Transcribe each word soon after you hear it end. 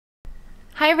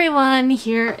Hi everyone,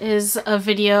 here is a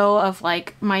video of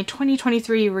like my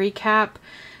 2023 recap.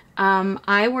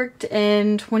 I worked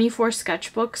in 24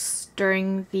 sketchbooks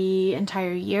during the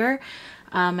entire year,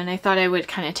 and I thought I would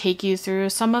kind of take you through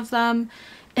some of them.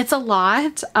 It's a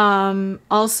lot.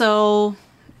 Also,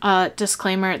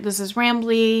 disclaimer, this is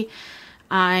rambly.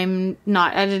 I'm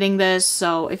not editing this,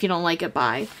 so if you don't like it,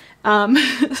 bye.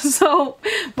 But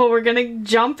we're gonna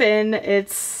jump in.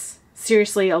 It's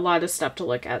seriously a lot of stuff to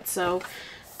look at, so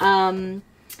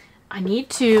I need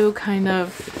to kind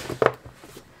of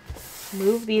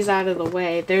move these out of the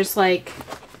way. There's like,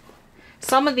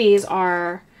 some of these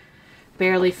are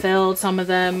barely filled, some of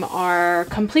them are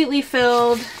completely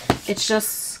filled. It's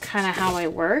just kind of how I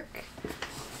work.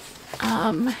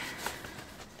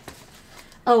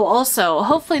 Oh, also,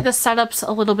 hopefully the setup's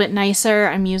a little bit nicer.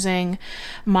 I'm using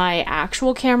my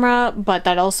actual camera, but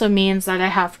that also means that I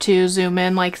have to zoom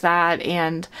in like that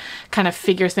and kind of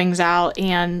figure things out.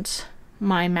 And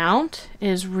my mount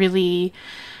is really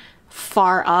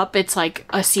far up. It's like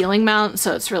a ceiling mount,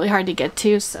 so it's really hard to get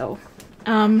to. So,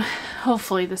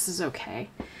 hopefully this is okay.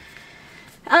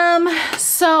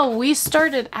 So we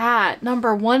started at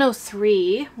number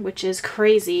 103, which is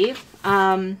crazy.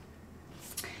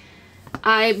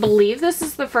 I believe this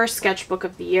is the first sketchbook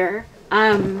of the year.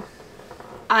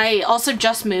 I also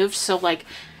just moved, so like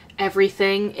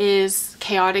everything is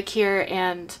chaotic here,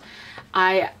 and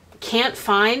I can't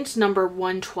find number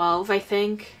 112, I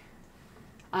think.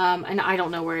 And I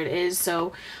don't know where it is,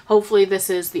 so hopefully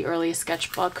this is the earliest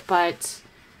sketchbook, but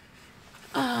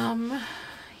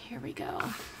here we go.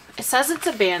 It says it's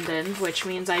abandoned, which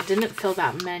means I didn't fill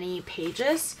that many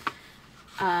pages.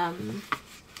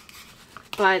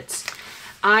 But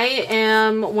I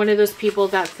am one of those people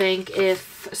that think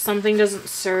if something doesn't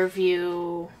serve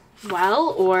you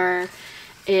well, or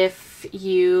if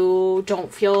you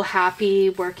don't feel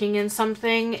happy working in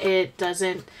something, it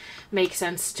doesn't make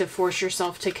sense to force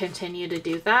yourself to continue to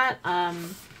do that.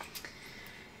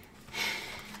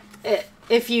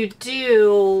 If you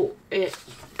do, it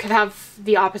could have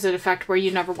the opposite effect where you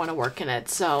never want to work in it.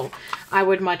 So I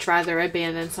would much rather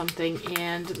abandon something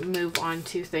and move on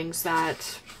to things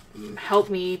that help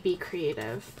me be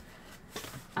creative.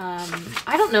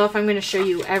 I don't know if I'm going to show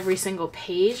you every single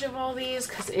page of all these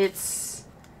because it's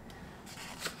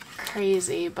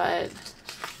crazy, but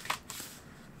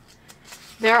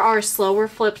there are slower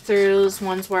flip throughs,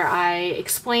 ones where I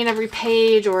explain every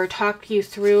page or talk you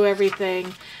through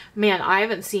everything. Man, I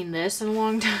haven't seen this in a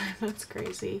long time. That's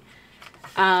crazy.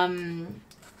 Yeah,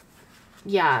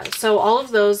 so all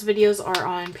of those videos are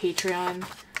on Patreon.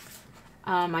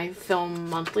 I film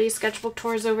monthly sketchbook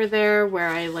tours over there where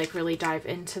I like really dive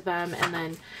into them, and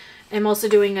then I'm also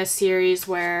doing a series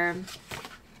where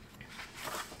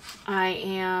I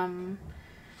am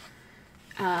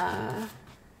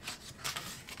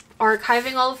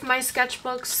archiving all of my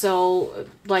sketchbooks, so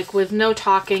like with no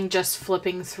talking, just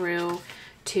flipping through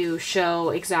to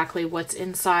show exactly what's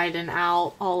inside and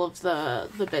out, all of the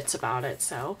bits about it.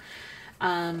 So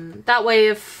that way,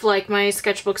 if like my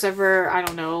sketchbooks ever, I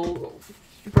don't know,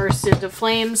 burst into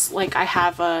flames, like I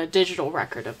have a digital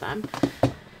record of them.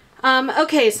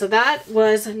 Okay, so that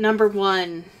was number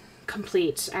 1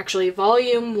 complete. Actually,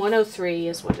 volume 103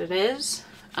 is what it is.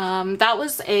 That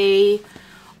was a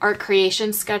art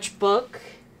creation sketchbook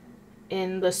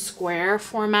in the square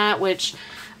format, which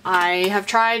I have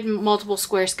tried multiple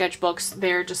square sketchbooks.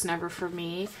 They're just never for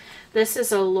me. This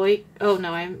is a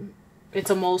it's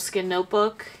a moleskin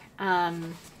notebook.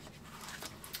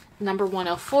 Number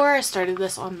 104. I started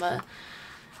this on the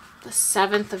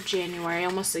 7th of January,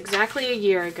 almost exactly a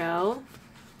year ago.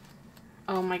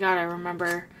 Oh my god, I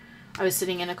remember I was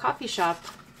sitting in a coffee shop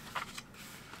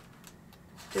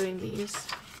doing these.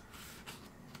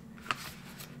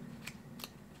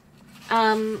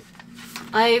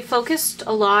 I focused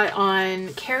a lot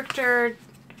on character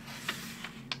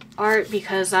art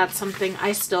because that's something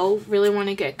I still really want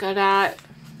to get good at.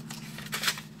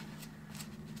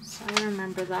 So I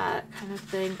remember that kind of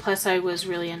thing. Plus I was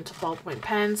really into ballpoint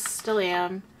pens, still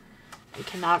am. I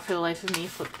cannot for the life of me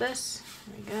flip this.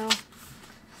 There we go.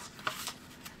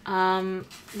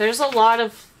 There's a lot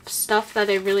of stuff that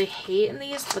I really hate in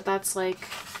these, but that's like,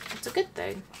 it's a good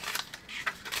thing.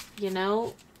 You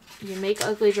know? You make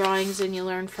ugly drawings and you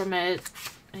learn from it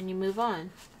and you move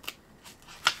on.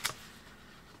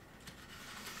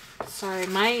 Sorry,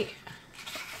 my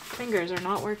fingers are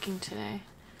not working today.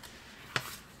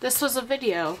 This was a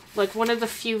video, like one of the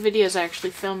few videos I actually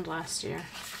filmed last year.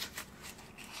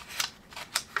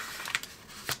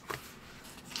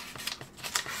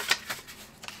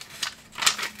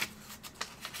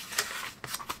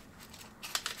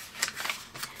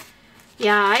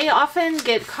 Yeah, I often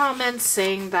get comments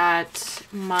saying that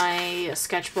my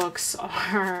sketchbooks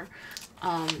are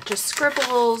just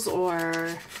scribbles,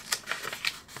 or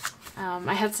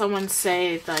I had someone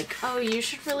say like, oh, you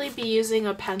should really be using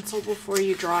a pencil before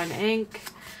you draw in ink,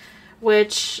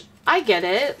 which I get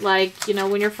it. Like, you know,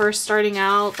 when you're first starting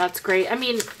out, that's great. I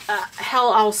mean,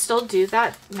 hell, I'll still do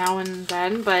that now and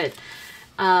then, but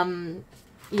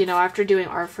you know, after doing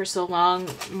art for so long,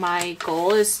 my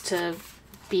goal is to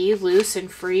be loose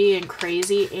and free and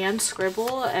crazy and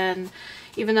scribble. And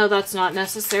even though that's not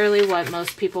necessarily what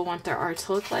most people want their art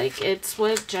to look like, it's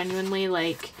what genuinely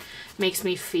like makes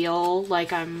me feel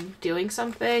like I'm doing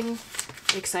something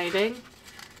exciting.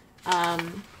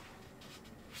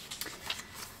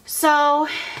 So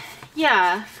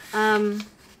yeah,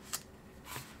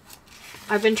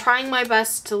 I've been trying my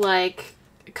best to like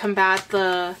combat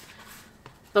the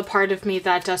part of me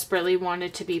that desperately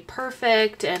wanted to be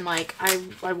perfect, and like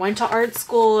I went to art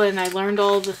school and I learned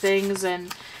all the things,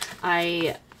 and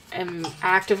I am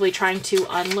actively trying to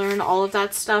unlearn all of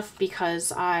that stuff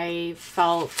because I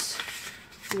felt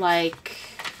like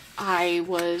I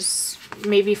was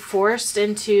maybe forced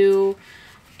into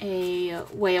a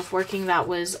way of working that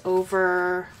was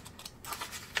over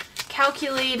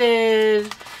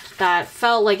calculated, that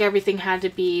felt like everything had to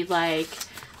be like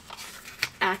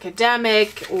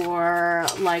academic or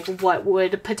like what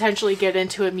would potentially get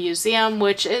into a museum,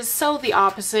 which is so the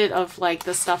opposite of like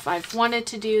the stuff I've wanted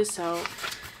to do. So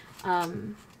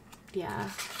yeah,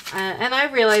 and I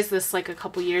realized this like a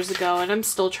couple years ago, and I'm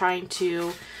still trying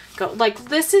to go like,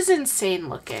 this is insane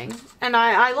looking, and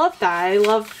I love that. I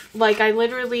love, like, I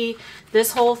literally,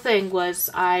 this whole thing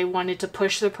was I wanted to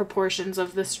push the proportions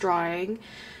of this drawing.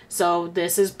 So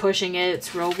this is pushing it.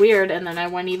 It's real weird. And then I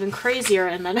went even crazier,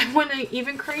 and then I went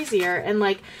even crazier. And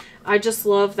like, I just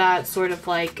love that sort of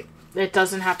like, it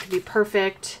doesn't have to be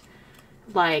perfect.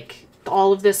 Like,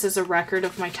 all of this is a record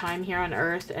of my time here on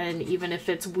Earth. And even if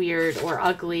it's weird or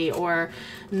ugly or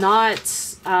not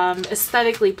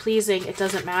aesthetically pleasing, it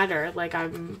doesn't matter. Like,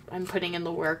 I'm putting in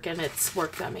the work, and it's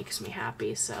work that makes me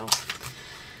happy. So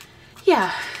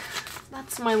yeah,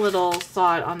 that's my little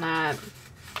thought on that.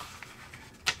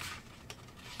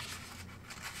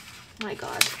 My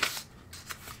god.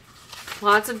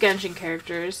 Lots of Genshin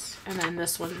characters, and then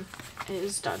this one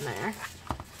is done there.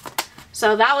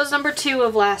 So that was number 2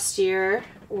 of last year,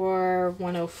 or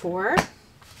 104.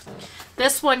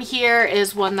 This one here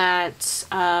is one that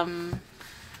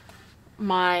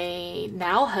my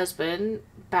now husband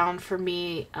bound for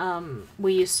me.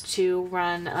 We used to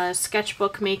run a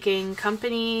sketchbook making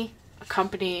company,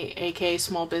 aka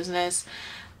small business.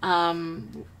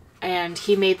 And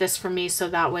he made this for me so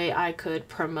that way I could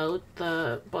promote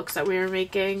the books that we were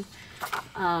making.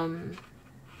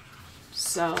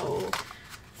 So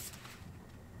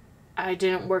I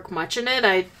didn't work much in it.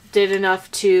 I did enough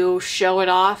to show it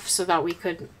off so that we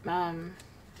could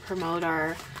promote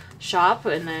our shop,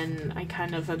 and then I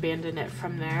kind of abandoned it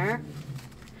from there.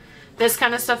 This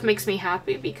kind of stuff makes me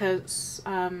happy because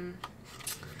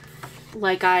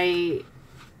like I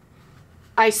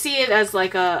see it as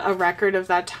like a record of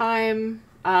that time.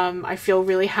 I feel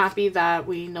really happy that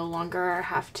we no longer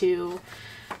have to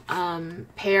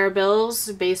pay our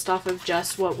bills based off of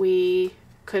just what we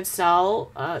could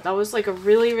sell. That was like a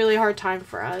really, really hard time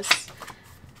for us.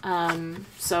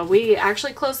 So we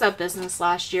actually closed that business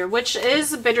last year, which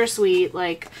is bittersweet.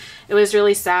 Like, it was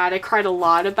really sad. I cried a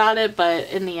lot about it, but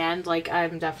in the end, like,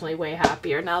 I'm definitely way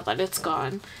happier now that it's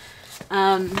gone.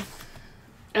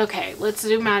 Okay, let's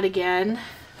zoom out again,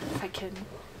 if I can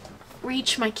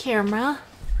reach my camera.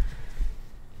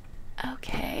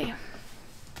 Okay.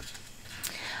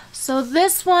 So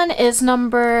this one is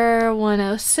number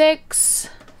 106.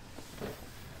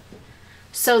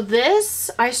 So this,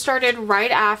 I started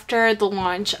right after the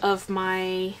launch of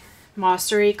my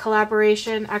Mossery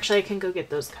collaboration. Actually, I can go get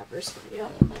those covers for you.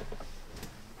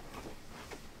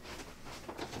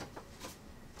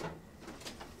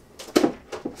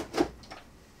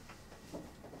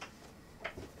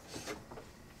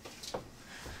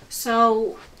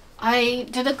 So I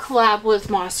did a collab with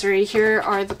Mossery. Here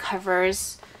are the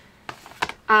covers.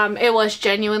 It was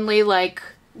genuinely like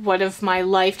one of my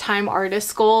lifetime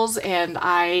artist goals, and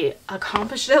I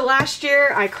accomplished it last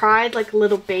year. I cried like a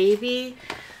little baby.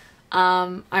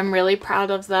 I'm really proud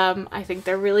of them. I think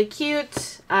they're really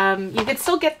cute. You can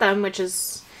still get them, which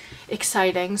is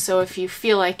exciting. So if you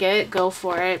feel like it, go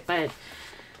for it. But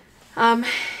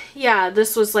yeah,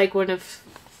 this was like one of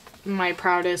my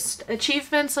proudest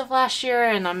achievements of last year,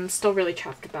 and I'm still really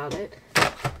chuffed about it.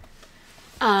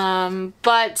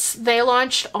 But they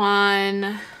launched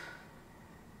on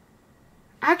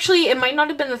Actually, it might not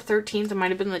have been the 13th. It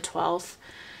might have been the 12th.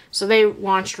 So they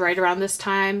launched right around this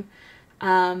time.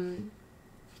 And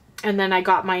then I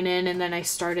got mine in, and then I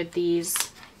started these.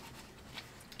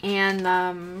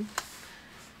 And,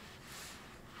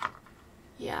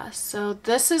 yeah, so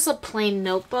this is a plain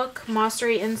notebook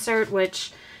Mossery insert,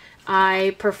 which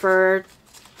I prefer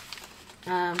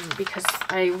because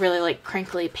I really like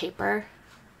crinkly paper.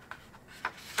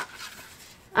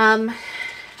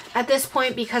 At this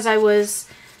point, because I was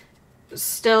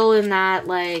still in that,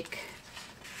 like,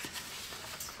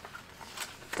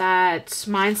 that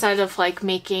mindset of, like,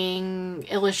 making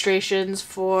illustrations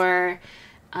for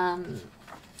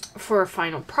a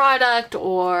final product,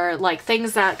 or, like,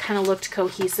 things that kind of looked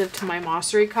cohesive to my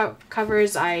Mossery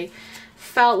covers, I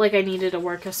felt like I needed to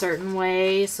work a certain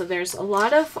way. So there's a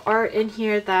lot of art in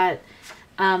here that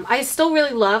I still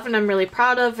really love and I'm really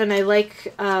proud of, and I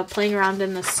like playing around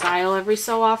in the style every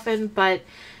so often, but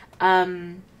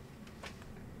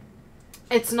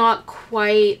it's not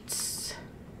quite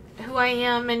who I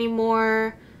am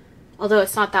anymore, although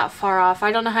it's not that far off.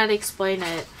 I don't know how to explain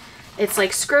it. It's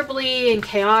like scribbly and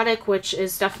chaotic, which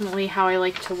is definitely how I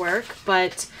like to work,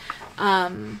 but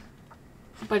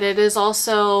it is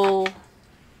also,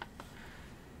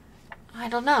 I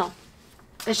don't know.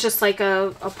 It's just like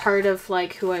a part of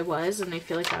like who I was, and I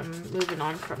feel like I'm moving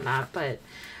on from that, but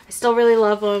I still really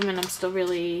love them, and I'm still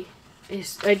really,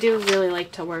 I do really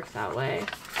like to work that way.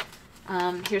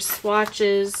 Here's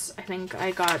swatches. I think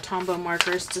I got Tombow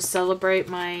markers to celebrate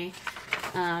my,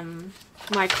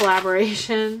 my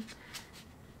collaboration.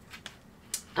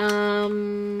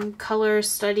 Color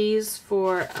studies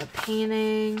for a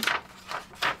painting.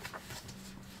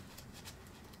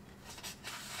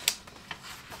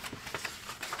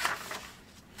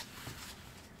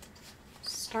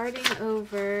 Starting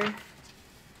over.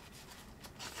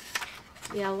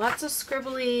 Yeah, lots of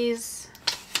scribblies.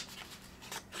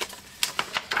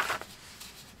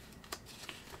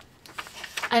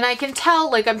 And I can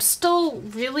tell, like, I'm still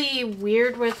really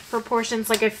weird with proportions.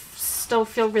 Like, I still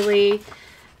feel really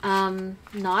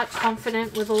not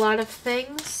confident with a lot of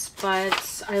things,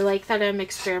 but I like that I'm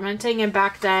experimenting. And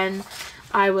back then,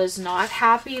 I was not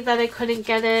happy that I couldn't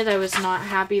get it. I was not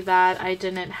happy that I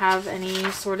didn't have any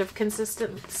sort of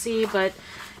consistency, but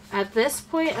at this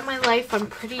point in my life, I'm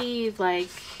pretty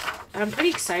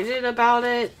excited about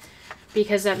it,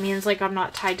 because that means, like, I'm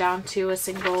not tied down to a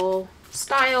single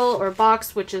style or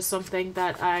box, which is something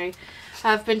that I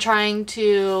have been trying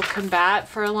to combat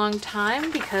for a long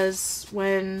time, because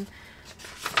when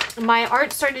my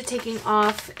art started taking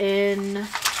off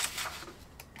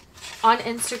on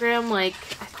Instagram, like,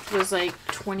 it was like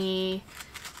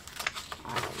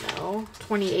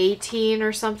 2018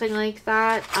 or something like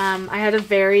that. I had a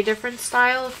very different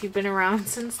style. If you've been around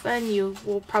since then, you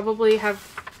will probably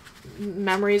have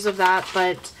memories of that,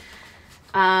 but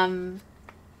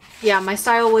yeah, my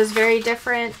style was very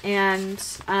different, and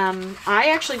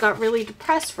I actually got really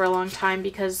depressed for a long time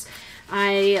because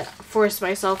I forced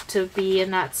myself to be in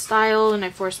that style, and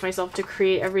I forced myself to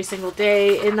create every single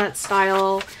day in that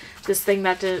style, this thing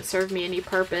that didn't serve me any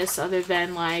purpose other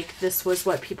than, like, this was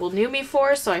what people knew me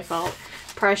for, so I felt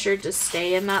pressured to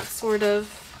stay in that sort of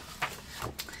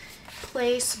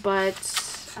place. But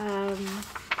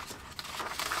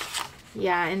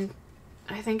yeah, and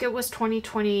I think it was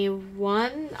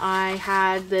 2021, I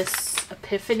had this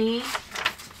epiphany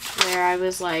where I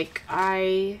was like,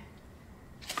 I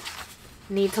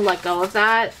need to let go of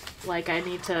that. Like, I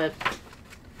need to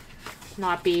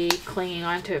not be clinging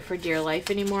on to it for dear life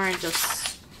anymore, and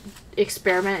just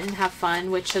experiment and have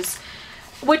fun, which is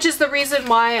the reason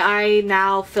why I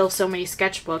now fill so many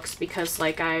sketchbooks, because,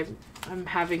 like, I'm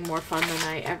having more fun than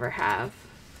I ever have,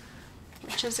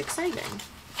 which is exciting.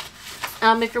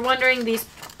 If you're wondering, these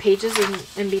pages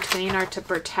in between are to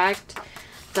protect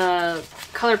the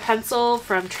color pencil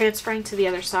from transferring to the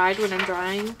other side when I'm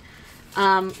drawing.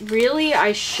 Really,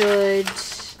 I should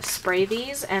spray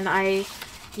these, and I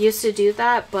used to do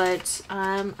that, but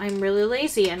I'm really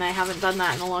lazy and I haven't done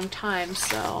that in a long time,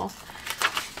 so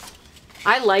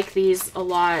I like these a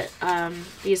lot.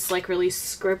 These, like, really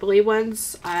scribbly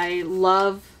ones. I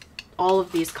love all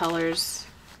of these colors.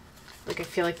 Like, I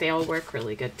feel like they all work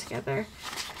really good together.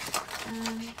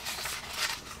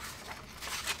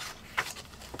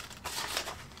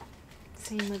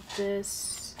 Same with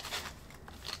this.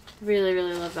 Really,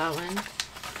 really love that one.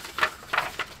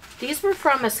 These were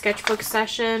from a sketchbook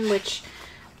session, which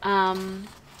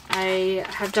I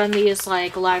have done these,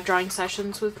 like, live drawing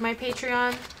sessions with my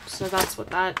Patreon. So that's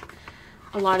what a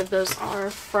lot of those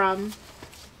are from.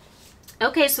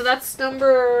 Okay, so that's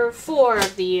number 4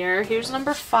 of the year. Here's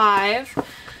number 5,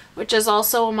 which is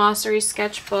also a Mosseri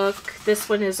sketchbook. This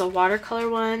one is a watercolor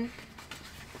one.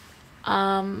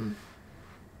 I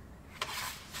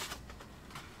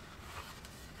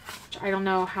don't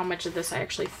know how much of this I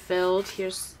actually filled.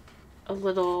 Here's a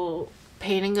little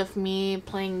painting of me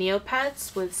playing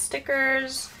Neopets with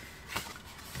stickers.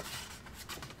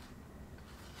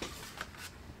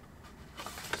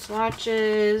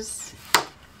 Swatches.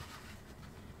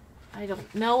 I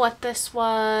don't know what this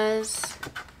was.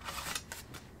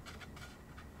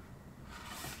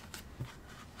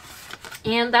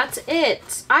 And that's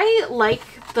it. I like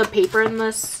the paper in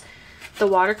this, the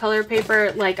watercolor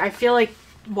paper. Like, I feel like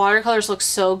watercolors look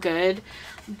so good,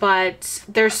 but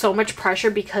there's so much pressure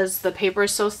because the paper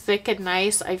is so thick and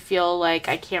nice. I feel like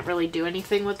I can't really do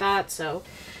anything with that, so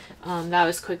that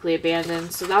was quickly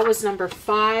abandoned. So that was number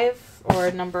 5,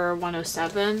 or number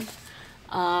 107.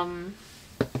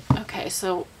 Okay,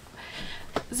 so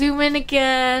zoom in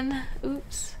again.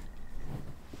 Oops.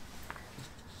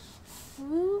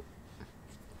 Ooh.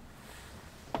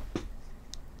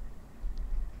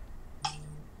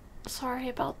 Sorry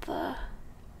about the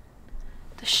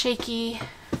shaky.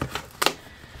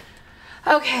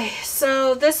 Okay,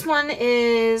 so this one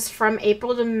is from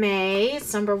April to May.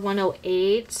 It's number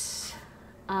 108.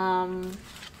 Here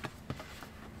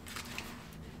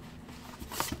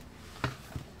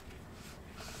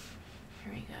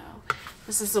we go.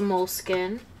 This is a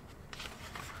moleskin,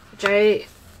 which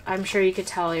I'm sure you could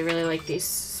tell I really like these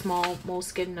small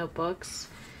moleskin notebooks.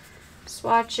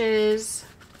 Swatches.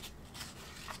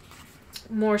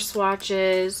 More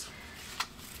swatches.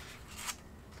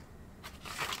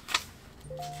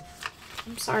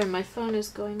 I'm sorry, my phone is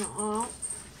going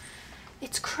off.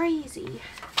 It's crazy.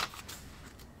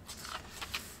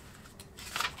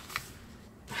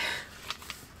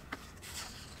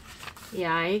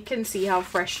 Yeah, I can see how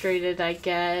frustrated I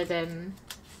get, and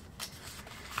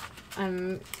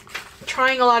I'm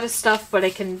trying a lot of stuff, but I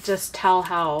can just tell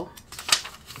how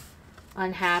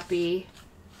unhappy.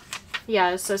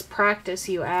 Yeah, it says practice,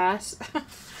 you ass.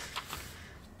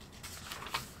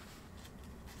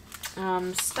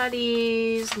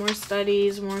 Studies, more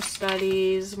studies, more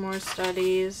studies, more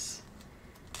studies.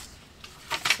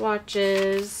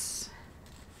 Swatches.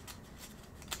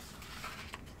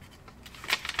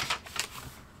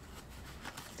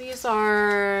 These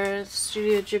are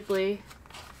Studio Ghibli.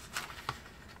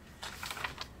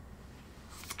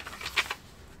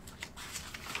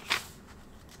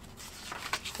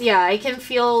 Yeah, I can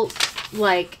feel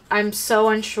like I'm so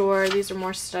unsure. These are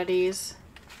more studies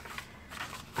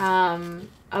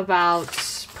about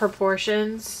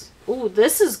proportions. Ooh,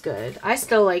 this is good. I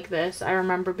still like this. I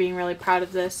remember being really proud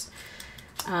of this.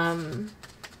 Yeah,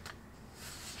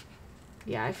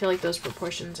 I feel like those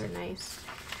proportions are nice.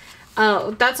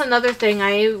 Oh, that's another thing.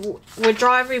 I would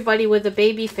draw everybody with a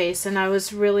baby face, and I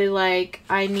was really like,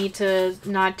 I need to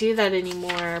not do that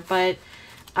anymore. But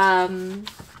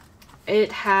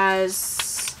it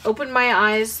has opened my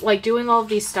eyes, like doing all of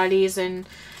these studies and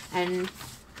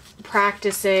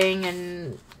practicing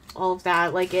and all of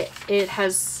that. Like it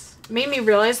has made me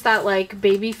realize that like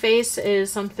baby face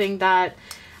is something that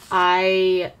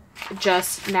I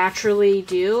just naturally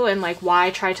do, and like why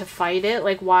try to fight it?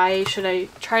 Like why should I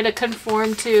try to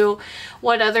conform to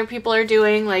what other people are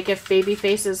doing? Like if baby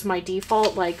face is my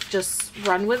default, like just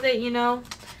run with it, you know?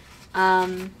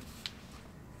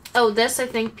 Oh, this, I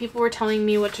think people were telling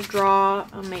me what to draw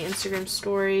on my Instagram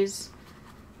stories.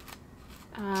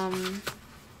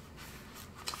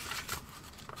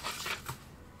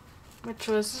 Which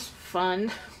was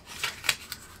fun.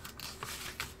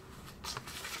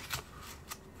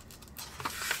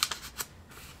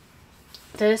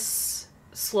 This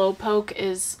slowpoke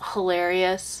is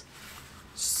hilarious.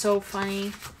 So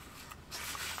funny.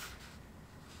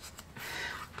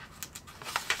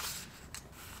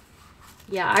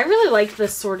 Yeah, I really like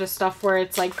this sort of stuff where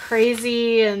it's like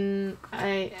crazy and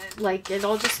I like it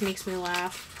all just makes me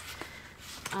laugh.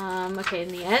 Okay,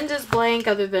 and the end is blank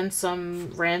other than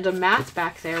some random math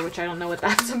back there, which I don't know what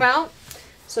that's about.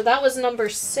 So that was number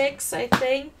 6, I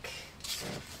think.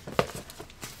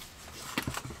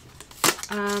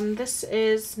 This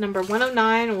is number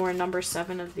 109 or number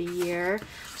 7 of the year.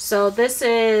 So this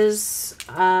is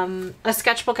a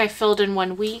sketchbook I filled in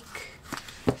 1 week.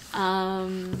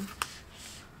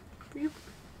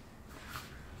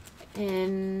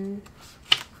 In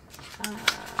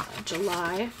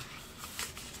July.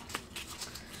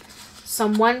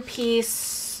 Some One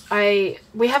Piece.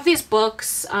 We have these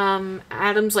books.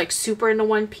 Adam's like super into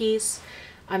One Piece.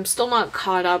 I'm still not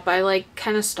caught up. I like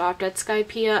kind of stopped at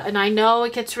Skypiea, and I know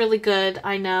it gets really good.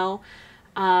 I know.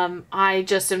 I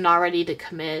just am not ready to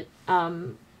commit.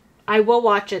 I I will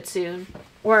watch it soon.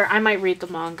 Or I might read the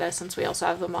manga since we also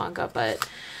have the manga, but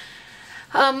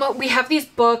we have these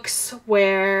books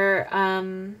where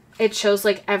it shows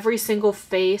like every single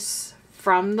face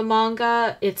from the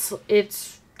manga. It's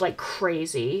like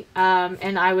crazy.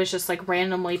 And I was just like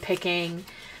randomly picking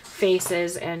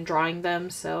faces and drawing them,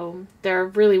 so they're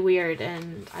really weird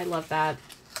and I love that.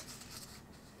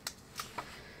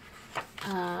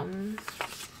 A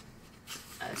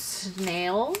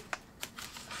snail.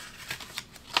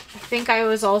 I think I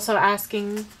was also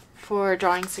asking for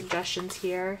drawing suggestions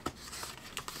here.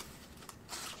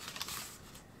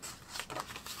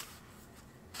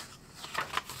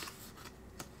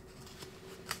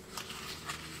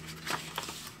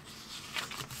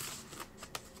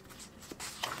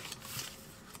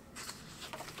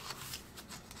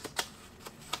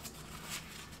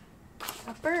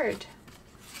 A bird.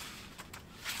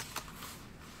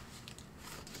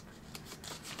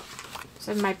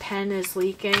 So my pen is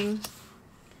leaking.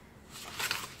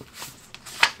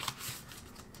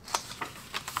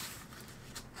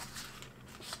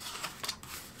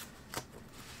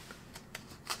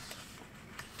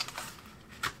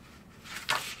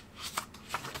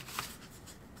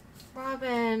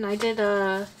 Robin, I did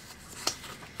a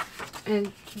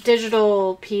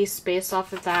digital piece based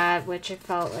off of that, which I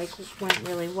felt like went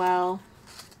really well.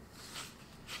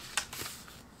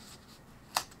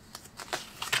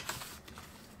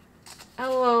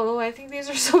 Oh, I think these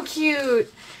are so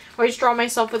cute. I always draw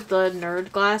myself with the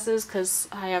nerd glasses because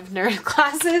I have nerd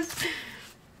glasses.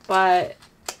 But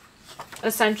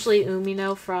essentially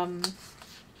Umino from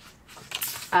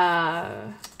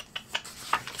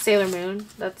Sailor Moon.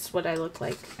 That's what I look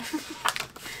like.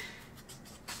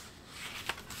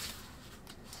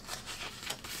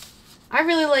 I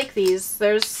really like these.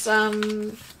 There's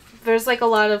like a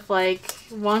lot of like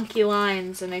wonky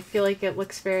lines and I feel like it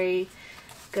looks very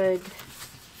good.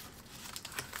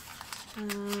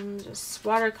 Just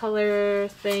watercolor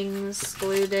things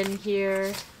glued in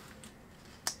here.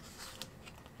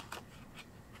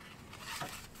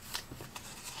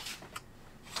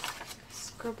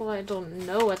 Scribble, I don't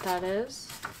know what that is.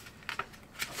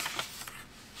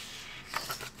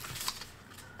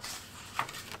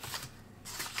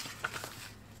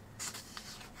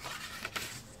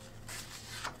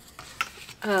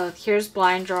 Oh, here's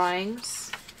blind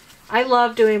drawings. I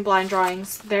love doing blind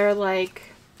drawings. They're like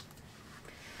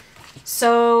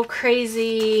so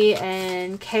crazy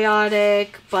and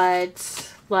chaotic,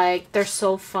 but like they're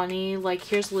so funny. Like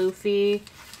here's Luffy.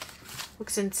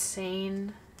 Looks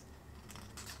insane.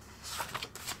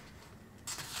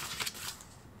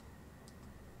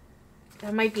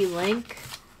 That might be Link.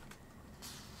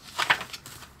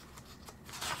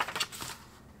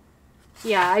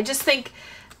 Yeah, I just think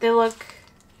they look,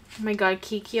 oh my god,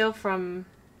 Kikyo from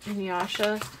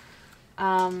Inuyasha.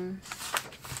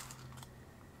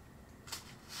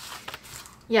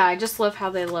 Yeah, I just love how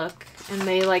they look. And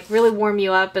they like really warm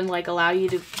you up and like allow you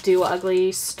to do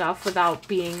ugly stuff without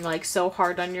being like so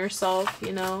hard on yourself,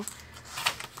 you know?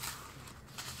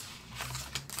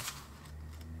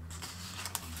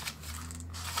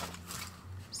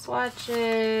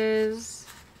 Swatches.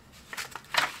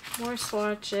 More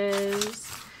swatches.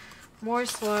 More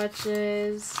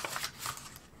swatches.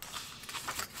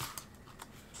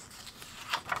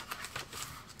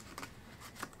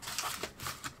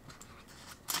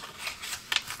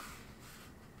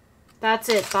 That's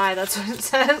it, bye, that's what it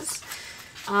says.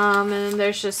 And then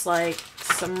there's just like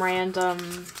some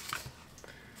random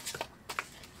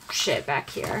shit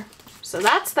back here. So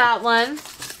that's that one.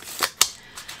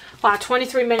 Wow,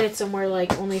 23 minutes and we're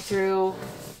like only through,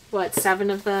 what, 7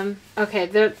 of them?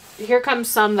 Okay, here comes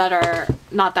some that are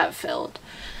not that filled.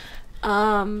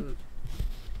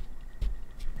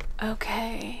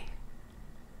 Okay.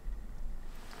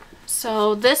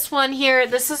 So this one here,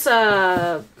 this is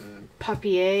a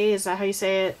papier, is that how you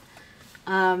say it?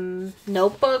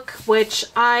 Notebook, which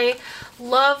I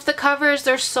love the covers.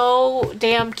 They're so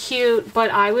damn cute,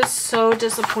 but I was so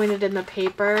disappointed in the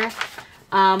paper.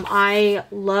 I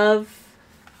love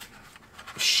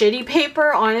shitty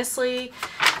paper, honestly.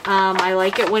 I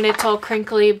like it when it's all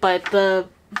crinkly, but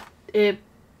it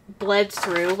bled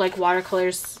through, like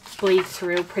watercolors bleed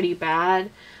through pretty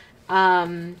bad.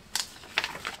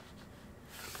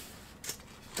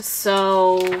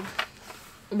 So,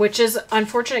 which is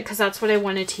unfortunate because that's what I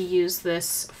wanted to use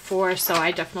this for, so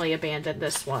I definitely abandoned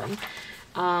this one.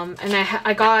 And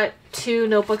I got 2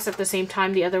 notebooks at the same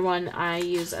time. The other one I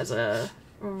use as a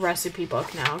recipe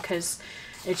book now because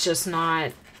it's just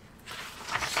not,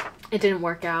 it didn't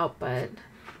work out, but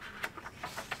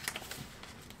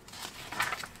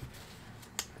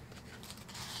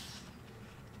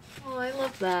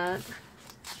that.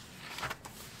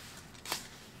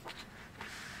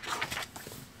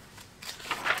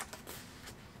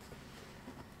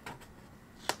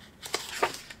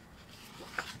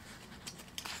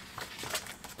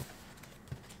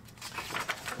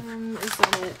 Is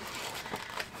that it?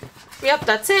 Yep,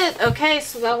 that's it. Okay,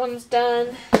 so that one's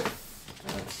done.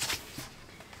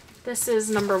 This is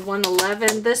number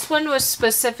 111. This one was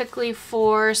specifically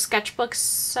for sketchbook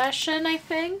session, I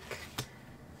think.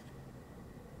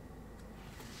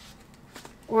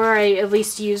 Or I at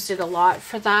least used it a lot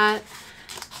for that.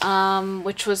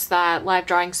 Which was that live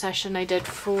drawing session I did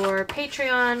for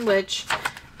Patreon, which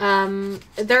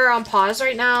they're on pause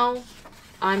right now.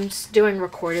 I'm doing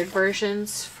recorded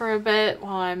versions for a bit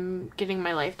while I'm getting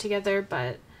my life together,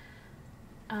 but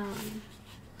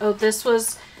oh, this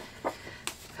was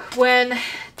when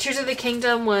Tears of the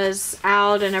Kingdom was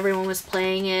out and everyone was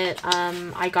playing it.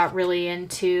 I got really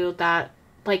into that,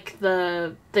 like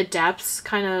the depths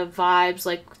kind of vibes,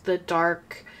 like the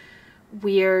dark,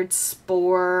 weird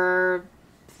spore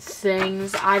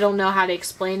things. I don't know how to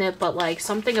explain it, but like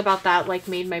something about that like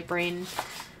made my brain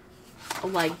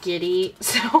like giddy.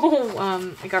 So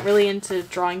I got really into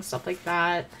drawing stuff like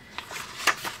that.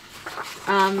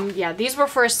 Yeah, these were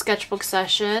for a sketchbook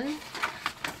session,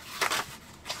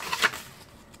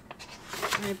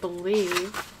 I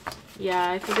believe. Yeah,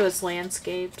 I think it was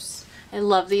landscapes. I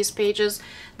love these pages.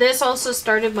 This also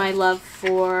started my love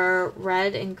for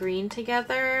red and green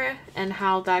together and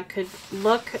how that could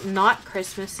look not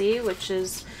Christmassy, which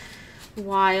is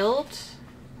wild.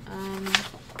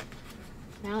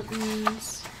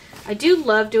 Mountains. I do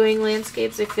love doing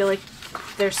landscapes. I feel like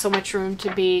there's so much room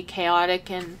to be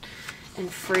chaotic and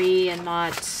free and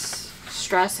not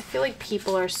stressed. I feel like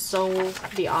people are so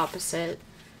the opposite.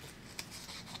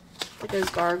 Like a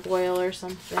gargoyle or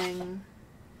something.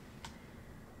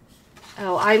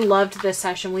 Oh, I loved this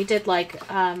session. We did like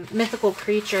mythical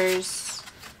creatures,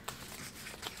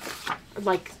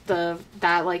 like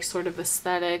that like sort of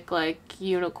aesthetic, like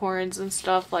unicorns and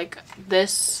stuff. Like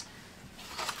this,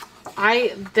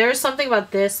 there's something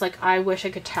about this, like I wish I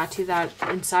could tattoo that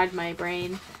inside my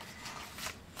brain.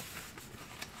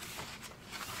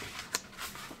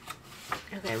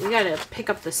 Okay, we gotta pick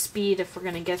up the speed if we're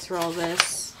gonna get through all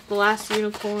this. The last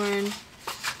unicorn.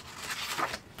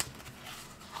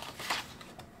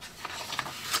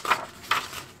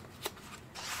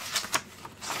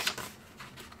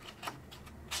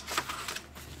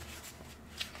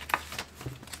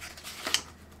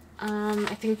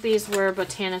 I think these were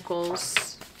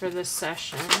botanicals for this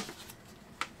session.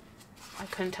 I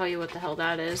couldn't tell you what the hell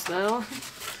that is, though.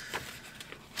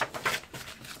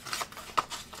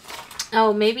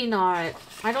 Oh, maybe not.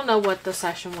 I don't know what the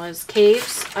session was.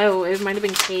 Caves? Oh, it might have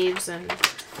been caves and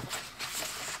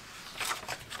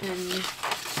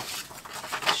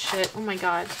shit. Oh my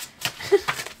god.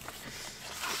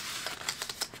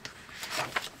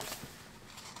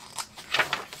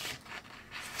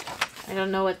 I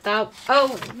don't know what that...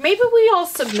 Oh, maybe we all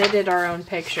submitted our own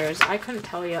pictures. I couldn't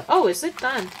tell you. Oh, is it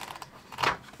done?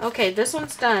 Okay, this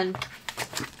one's done.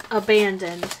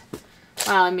 Abandoned.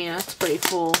 Wow, I mean, that's pretty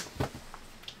full.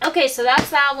 Okay, so that's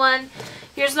that one.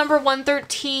 Here's number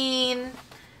 113.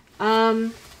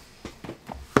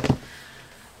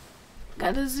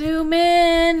 Gotta zoom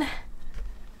in.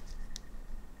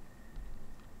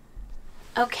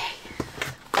 Okay.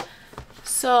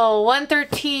 So,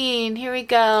 113, here we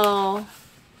go.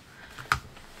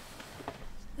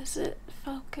 Is it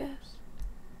focus?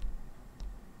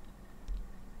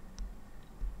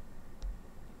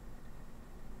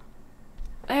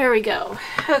 There we go.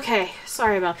 Okay,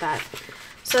 sorry about that.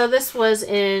 So this was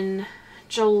in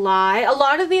July. A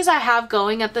lot of these I have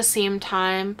going at the same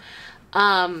time.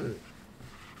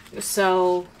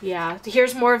 So, yeah.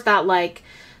 Here's more of that, like,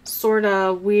 sort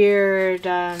of weird,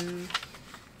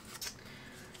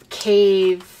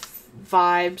 cave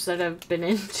vibes that I've been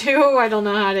into. I don't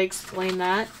know how to explain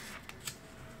that.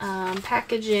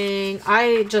 Packaging.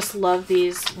 I just love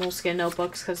these moleskin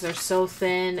notebooks because they're so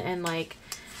thin and like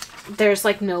there's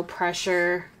like no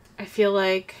pressure. I feel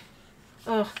like,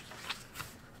 ugh.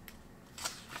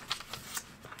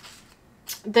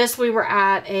 This, we were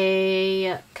at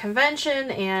a convention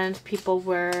and people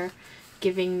were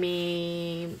giving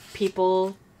me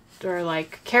people or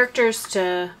like characters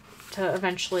to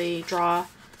eventually draw.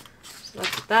 So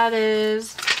that's what that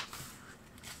is.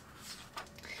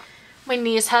 My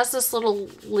niece has this little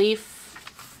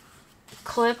leaf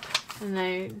clip and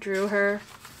I drew her.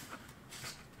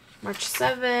 March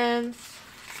 7th.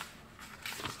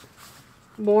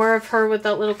 More of her with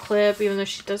that little clip, even though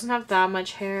she doesn't have that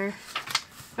much hair.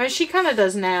 I mean, she kind of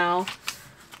does now.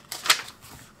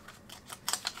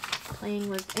 playing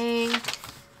with ink.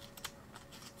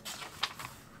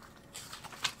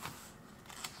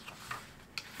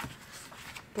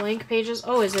 Blank pages.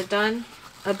 Oh, is it done?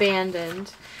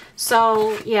 Abandoned.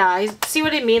 So, yeah, I see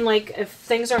what I mean. Like, if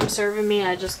things aren't serving me,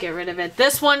 I just get rid of it.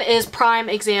 This one is prime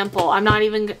example. I'm not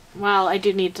even... Well, I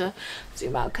do need to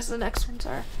zoom out because the next ones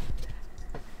are...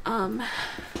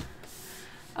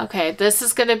 Okay, this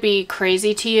is going to be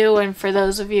crazy to you. And for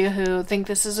those of you who think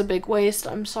this is a big waste,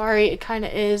 I'm sorry. It kind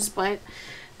of is. But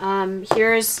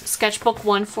here's sketchbook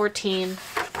 114.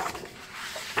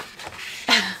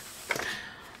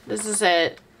 This is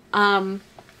it.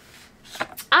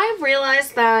 I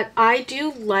realized that I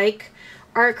do like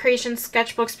art creation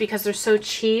sketchbooks because they're so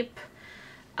cheap.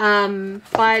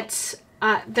 But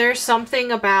there's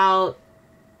something about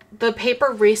the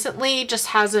paper recently just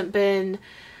hasn't been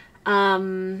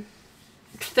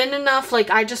thin enough. Like,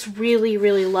 I just really,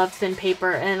 really love thin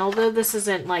paper. And although this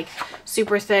isn't like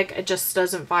super thick, it just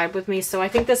doesn't vibe with me. So I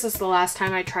think this is the last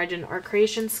time I tried an art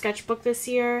creation sketchbook this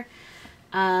year.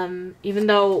 Even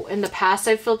though in the past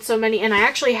I've filled so many, and I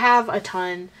actually have a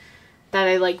ton that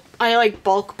I like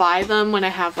bulk buy them when I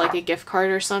have like a gift card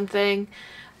or something.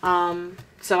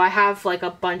 So I have like a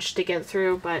bunch to get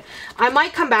through, but I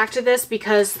might come back to this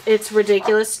because it's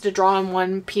ridiculous to draw on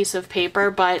one piece of paper,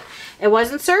 but it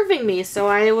wasn't serving me. So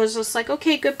I was just like,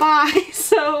 okay, goodbye.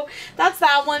 So that's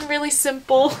that one, really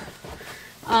simple.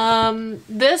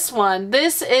 This one,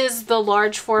 this is the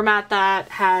large format that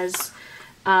has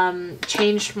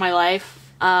changed my life.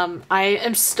 I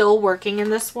am still working in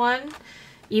this one,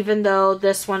 even though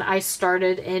this one I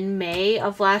started in May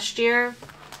of last year.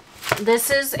 This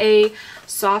is a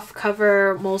soft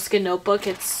cover moleskin notebook.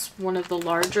 It's one of the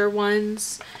larger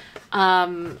ones.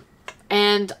 And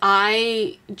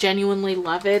I genuinely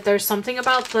love it. There's something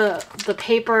about the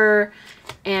paper,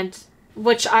 and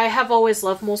which I have always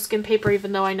loved moleskin paper,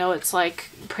 even though I know it's like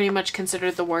pretty much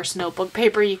considered the worst notebook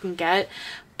paper you can get.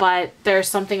 But there's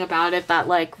something about it that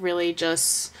like really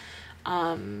just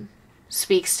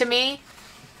speaks to me.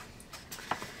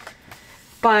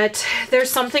 But there's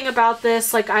something about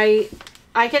this, like I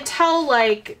can tell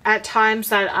like at times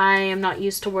that I am not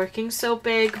used to working so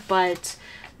big, but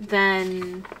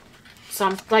then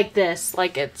some like this,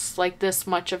 like it's like this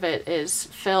much of it is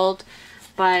filled.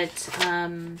 But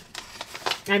I'm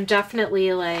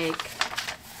definitely like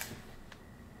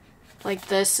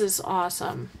this is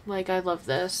awesome. Like, I love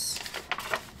this.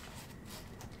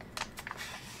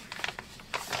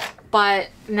 But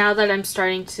now that I'm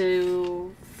starting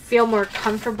to feel more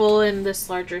comfortable in this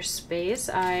larger space,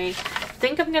 I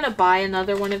think I'm gonna buy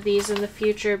another one of these in the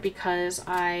future because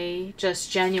I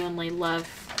just genuinely love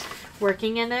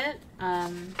working in it.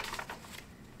 And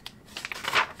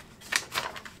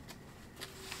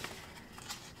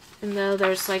though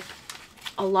there's like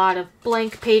a lot of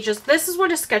blank pages, this is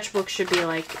what a sketchbook should be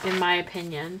like, in my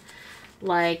opinion.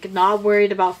 Like, not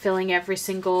worried about filling every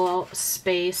single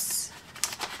space,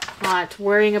 not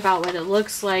worrying about what it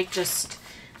looks like, just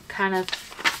kind of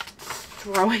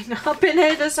throwing up in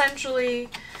it, essentially.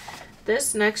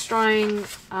 This next drawing,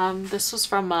 this was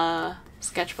from a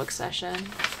sketchbook session,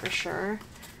 for sure.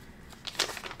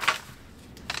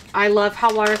 I love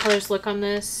how watercolors look on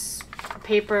this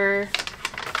paper.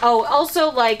 Oh,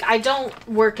 also, like, I don't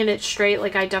work in it straight.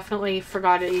 Like, I definitely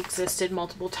forgot it existed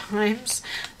multiple times.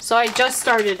 So I just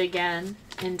started again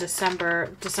in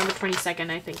December 22nd,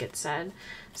 I think it said.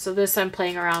 So this I'm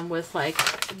playing around with, like,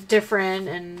 different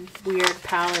and weird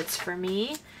palettes for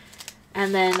me.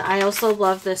 And then I also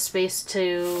love this space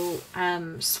to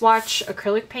swatch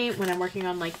acrylic paint when I'm working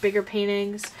on, like, bigger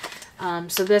paintings.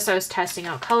 So this, I was testing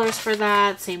out colors for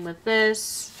that. Same with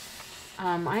this.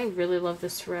 I really love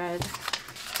this red.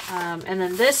 And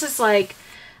then this is like,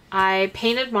 I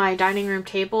painted my dining room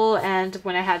table, and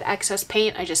when I had excess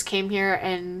paint, I just came here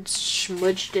and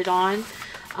smudged it on.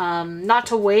 Not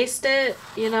to waste it,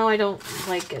 you know, I don't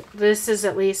like it. This is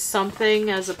at least something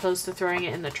as opposed to throwing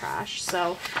it in the trash.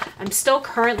 So I'm still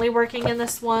currently working in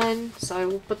this one, so I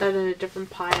will put that in a different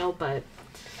pile, but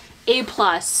A+.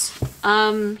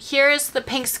 Here is the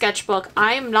pink sketchbook.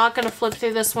 I am not going to flip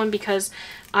through this one because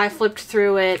I flipped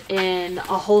through it in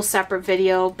a whole separate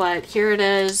video, but here it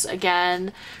is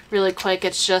again, really quick.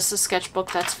 It's just a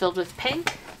sketchbook that's filled with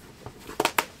pink.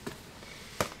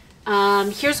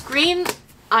 Here's green.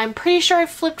 I'm pretty sure I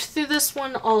flipped through this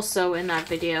one also in that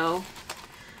video.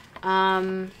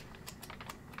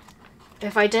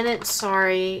 If I didn't,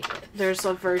 sorry, there's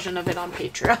a version of it on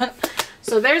Patreon.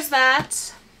 So there's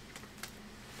that.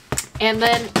 And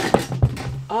then,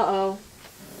 uh-oh,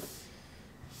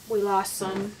 we lost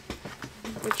some.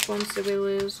 Which ones did we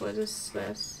lose? What is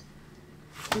this?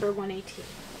 Number 118.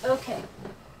 Okay.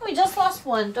 We just lost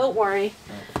one, don't worry.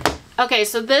 Okay,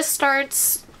 so this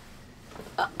starts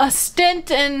a stint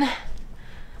in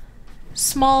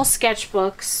small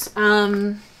sketchbooks.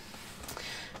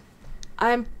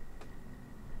 I'm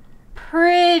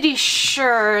pretty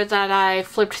sure that I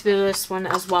flipped through this one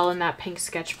as well in that pink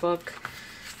sketchbook,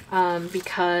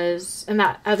 because in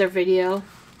that other video,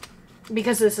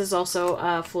 because this is also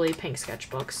a fully pink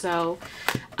sketchbook, so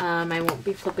I won't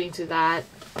be flipping through that.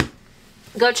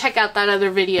 Go check out that other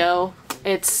video.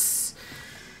 It's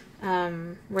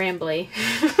rambly.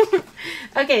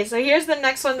 Okay, so here's the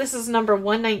next one. This is number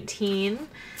 119.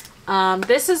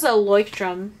 This is a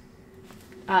Leuchtturm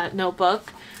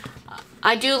notebook.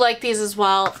 I do like these as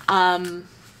well. Yeah,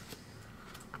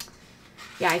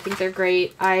 I think they're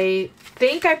great. I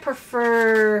think I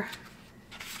prefer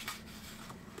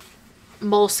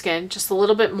Moleskine just a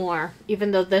little bit more, even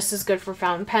though this is good for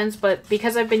fountain pens, but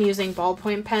because I've been using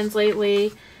ballpoint pens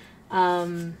lately,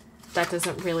 that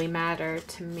doesn't really matter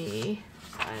to me.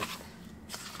 But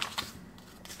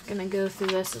I'm gonna go through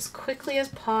this as quickly as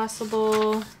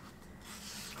possible.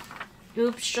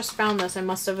 Oops, just found this. I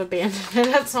must have abandoned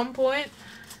it at some point.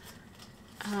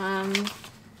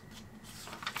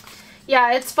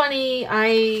 Yeah, it's funny.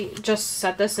 I just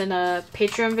said this in a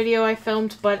Patreon video I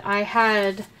filmed, but I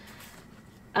had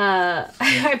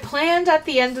I planned at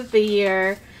the end of the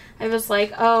year, I was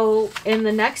like, oh, in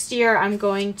the next year I'm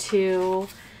going to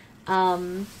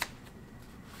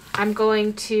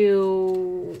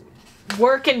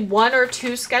work in 1 or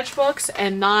 2 sketchbooks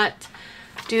and not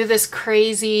do this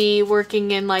crazy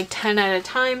working in like 10 at a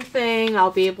time thing.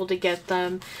 I'll be able to get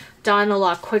them done a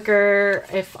lot quicker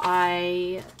if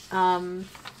I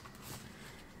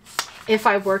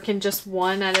work in just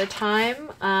 1 at a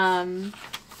time.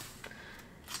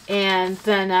 And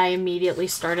then I immediately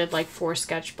started like 4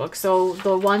 sketchbooks. So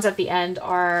the ones at the end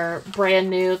are brand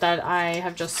new that I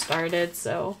have just started.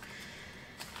 So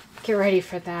get ready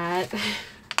for that.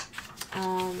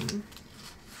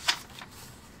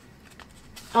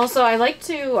 Also, I like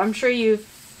to, I'm sure you've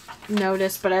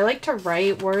noticed, but I like to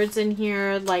write words in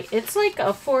here. Like, it's like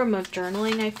a form of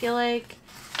journaling, I feel like.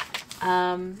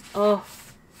 Oh,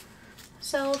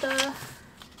 Zelda.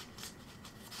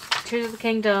 Tears of the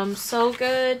Kingdom, so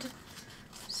good.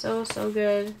 So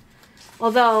good.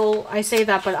 Although, I say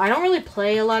that, but I don't really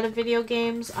play a lot of video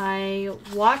games. I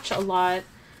watch a lot.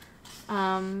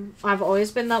 I've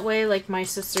always been that way. Like, my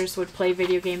sisters would play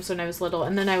video games when I was little,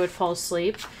 and then I would fall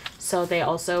asleep. So they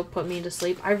also put me to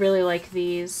sleep. I really like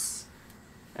these.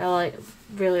 I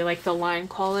really like the line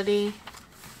quality.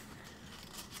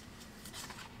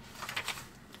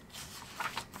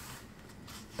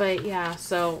 But yeah,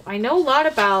 so I know a lot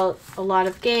about a lot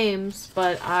of games,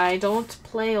 but I don't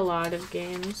play a lot of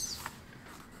games.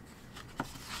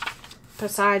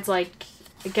 Besides, like,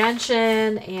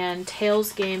 Genshin and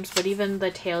Tales games, but even the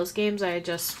Tales games, I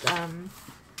just,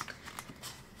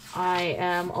 I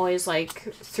am always like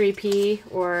 3P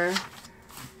or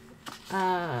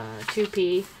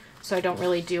 2P, so I don't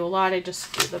really do a lot. I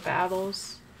just do the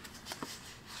battles.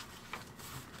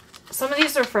 Some of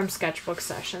these are from sketchbook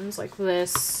sessions, like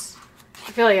this.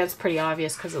 I feel like that's pretty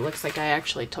obvious because it looks like I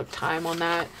actually took time on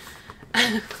that.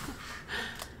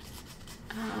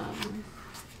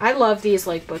 I love these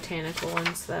like botanical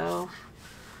ones though.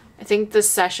 I think this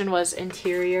session was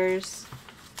interiors.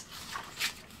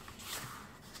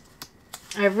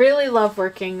 I really love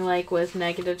working like with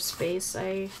negative space.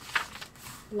 I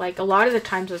like a lot of the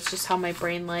times it's just how my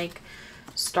brain like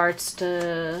starts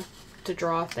to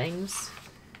draw things.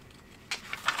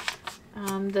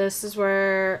 This is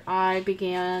where I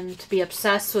began to be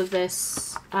obsessed with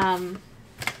this.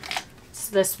 It's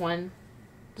this one.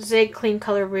 Zig Clean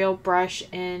Color Real brush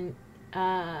in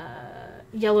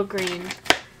yellow green.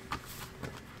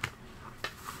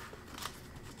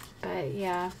 But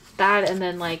yeah, that, and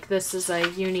then like this is a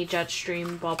Uni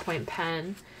Jetstream ballpoint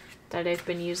pen that I've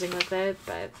been using with it.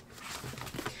 But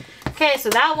okay, so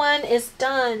that one is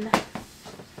done.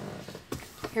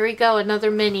 Here we go,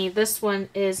 another mini. This one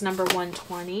is number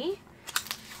 120.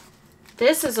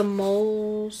 This is a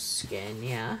Moleskine,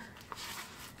 yeah.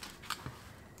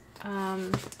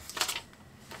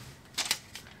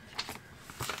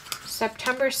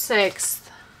 September 6th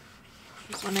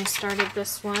is when I started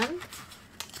this one.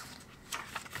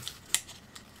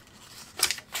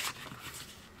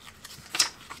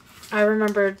 I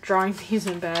remember drawing these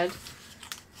in bed.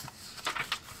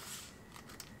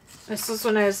 This was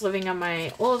when I was living at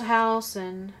my old house,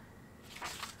 and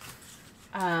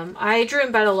I drew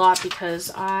in bed a lot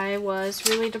because I was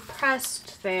really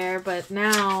depressed there, but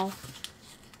now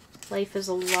life is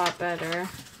a lot better.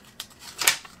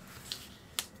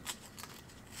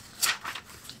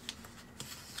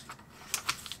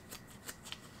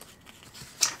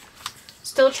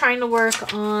 still trying to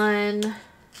work on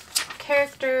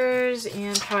characters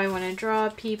and how I want to draw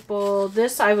people.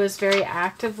 This I was very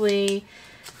actively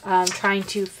trying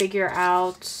to figure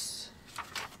out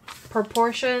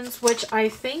proportions, which I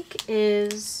think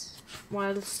is,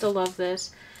 well, I still love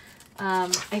this.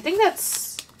 I think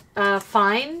that's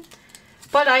fine,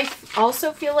 but I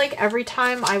also feel like every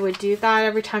time I would do that,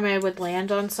 every time I would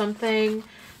land on something,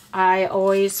 I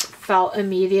always felt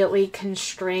immediately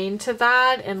constrained to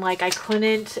that, and like I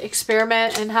couldn't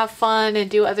experiment and have fun and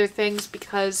do other things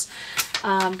because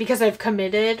I've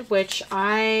committed, which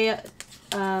I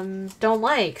don't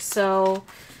like. So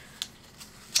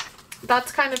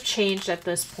that's kind of changed at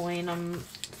this point. I'm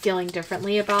feeling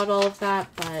differently about all of that,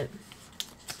 but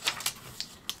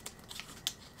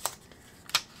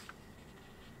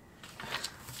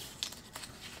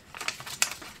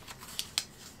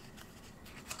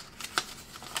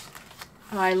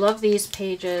oh, I love these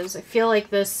pages. I feel like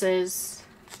this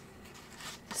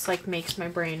like makes my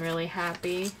brain really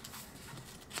happy.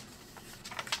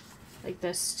 Like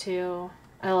this too.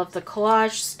 I love the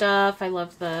collage stuff. I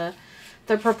love the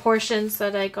proportions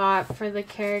that I got for the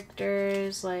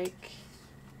characters. Like,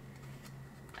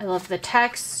 I love the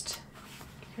text.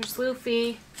 Here's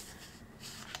Luffy.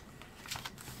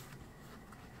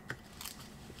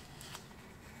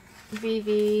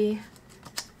 Vivi.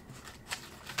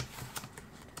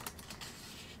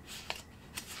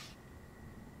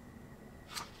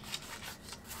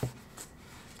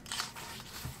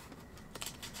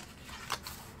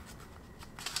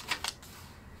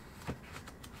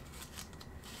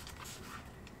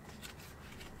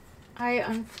 I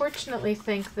unfortunately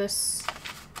think this,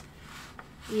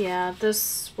 yeah,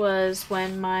 this was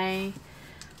when my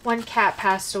one cat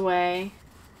passed away.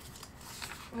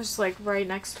 It was like right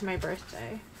next to my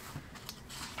birthday.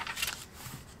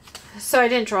 So I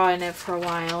didn't draw in it for a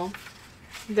while.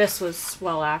 This was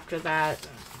well after that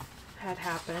had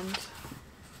happened.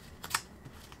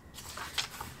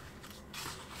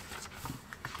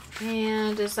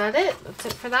 And is that it? That's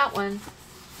it for that one.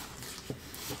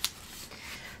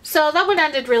 So that one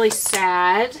ended really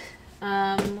sad.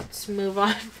 Let's move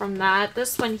on from that.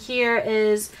 This one here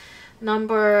is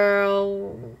number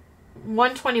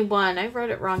 121. I wrote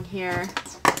it wrong here.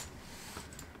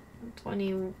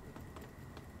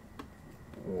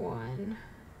 121.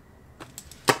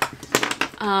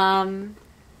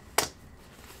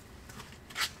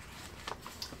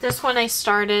 This one I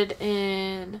started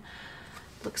in,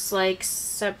 looks like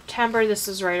September. This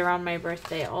is right around my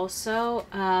birthday also.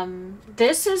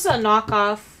 This is a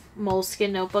knockoff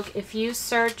moleskin notebook. If you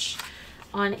search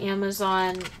on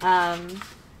Amazon,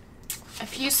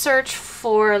 if you search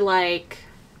for like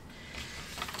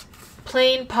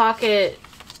plain pocket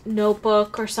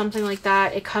notebook or something like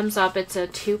that, it comes up. It's a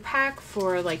 2-pack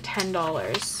for like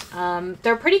 $10.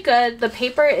 They're pretty good. The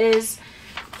paper is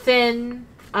thin.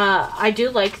 I do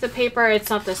like the paper. It's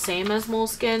not the same as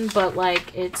moleskin, but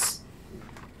like it's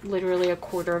literally a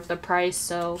quarter of the price,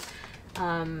 so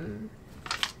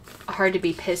hard to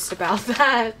be pissed about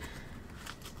that.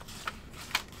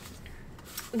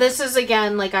 This is,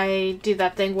 again, like I do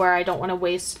that thing where I don't want to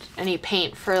waste any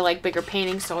paint for like bigger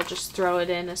paintings, so I'll just throw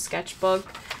it in a sketchbook.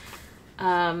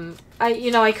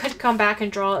 I could come back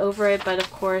and draw over it, but of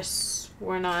course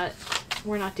we're not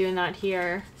doing that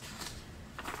here.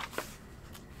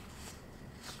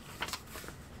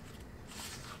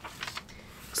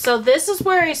 So this is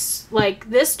where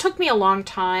this took me a long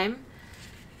time.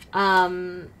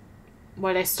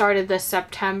 What I started this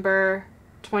September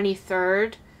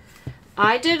 23rd.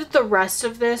 I did the rest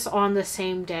of this on the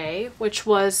same day, which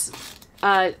was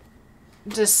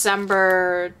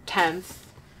December 10th.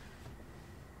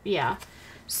 Yeah.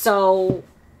 So,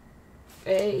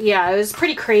 yeah, it was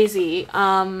pretty crazy.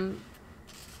 The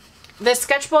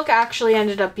sketchbook actually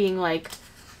ended up being like,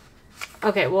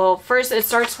 okay, well, first it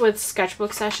starts with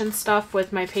sketchbook session stuff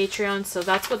with my Patreon, so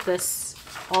that's what this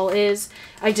all is.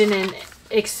 I didn't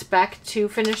expect to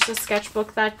finish the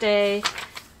sketchbook that day.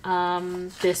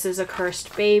 This is a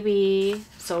cursed baby,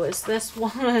 so is this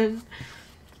one.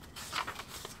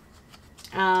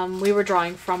 We were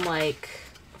drawing from like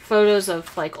photos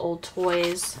of like old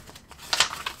toys,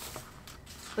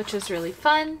 which is really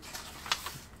fun.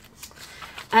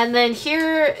 And then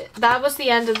here, that was the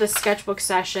end of the sketchbook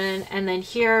session. And then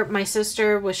here, my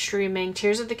sister was streaming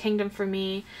Tears of the Kingdom for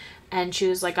me. And she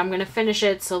was like, I'm going to finish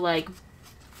it. So, like,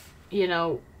 you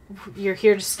know, you're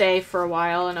here to stay for a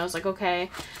while. And I was like, okay.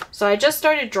 So I just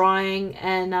started drawing.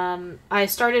 And I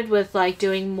started with, like,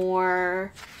 doing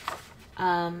more,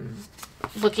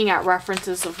 looking at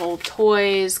references of old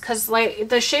toys. Because, like,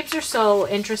 the shapes are so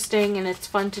interesting. And it's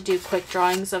fun to do quick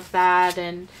drawings of that.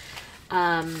 And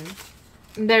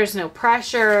There's no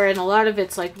pressure, and a lot of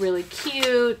it's like really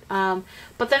cute.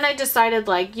 But then I decided,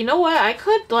 like, you know what, I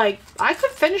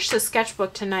could finish the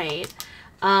sketchbook tonight.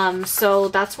 So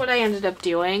that's what I ended up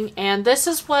doing. And this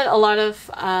is what a lot of,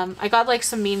 I got like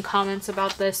some mean comments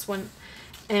about this one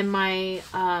in my,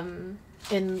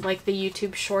 in like the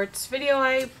YouTube Shorts video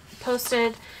I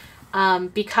posted,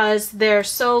 because they're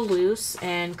so loose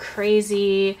and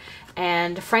crazy,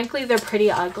 and frankly, they're pretty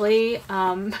ugly.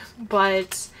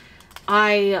 But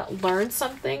I learned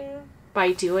something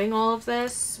by doing all of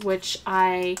this, which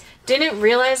I didn't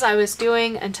realize I was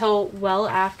doing until well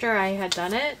after I had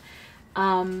done it.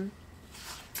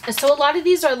 So a lot of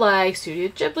these are like Studio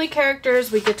Ghibli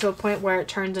characters. We get to a point where it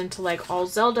turns into like all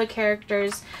Zelda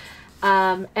characters.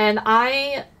 And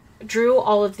I drew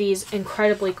all of these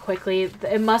incredibly quickly.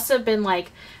 It must have been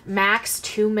like max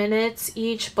 2 minutes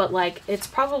each, but like it's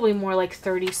probably more like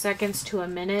 30 seconds to a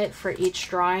minute for each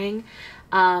drawing.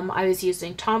 I was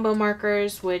using Tombow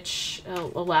markers, which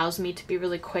allows me to be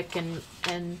really quick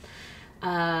and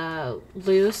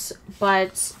loose.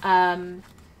 But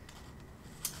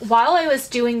while I was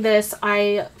doing this,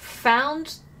 I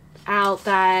found out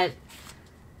that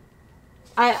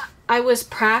I was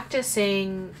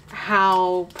practicing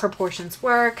how proportions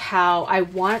work, how I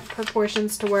want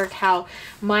proportions to work, how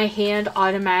my hand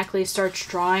automatically starts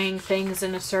drawing things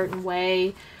in a certain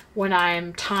way when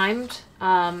I'm timed.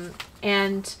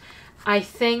 And I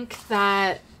think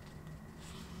that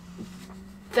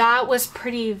that was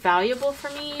pretty valuable for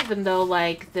me, even though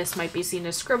like this might be seen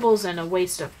as scribbles and a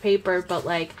waste of paper, but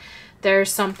like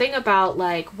there's something about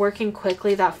like working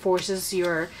quickly that forces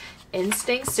your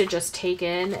instincts to just take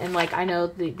in. And like I know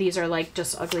these are like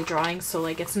just ugly drawings, so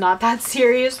like it's not that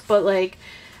serious, but like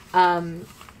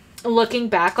looking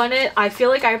back on it, I feel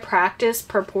like I practice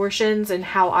proportions and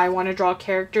how I want to draw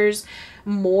characters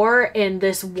more in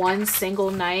this one single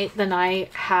night than I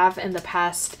have in the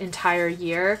past entire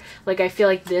year. Like I feel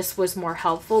like this was more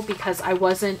helpful because I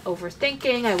wasn't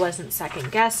overthinking, I wasn't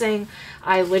second guessing.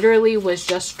 I literally was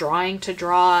just drawing to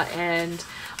draw, and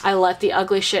I let the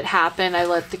ugly shit happen, I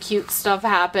let the cute stuff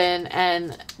happen,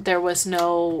 and there was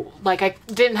no, like, I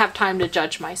didn't have time to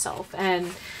judge myself.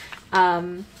 And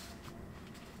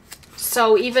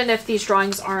so even if these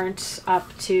drawings aren't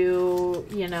up to,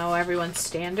 you know, everyone's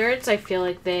standards, I feel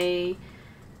like they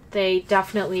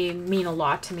definitely mean a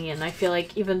lot to me. And I feel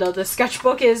like even though the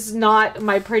sketchbook is not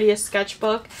my prettiest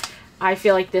sketchbook, I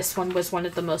feel like this one was one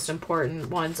of the most important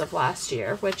ones of last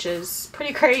year, which is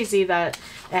pretty crazy that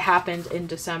it happened in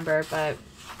December, but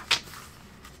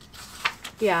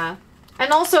yeah.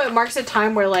 And also it marks a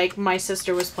time where like my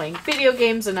sister was playing video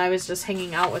games and I was just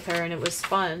hanging out with her, and it was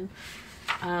fun.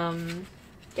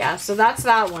 Yeah, so that's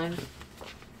that one.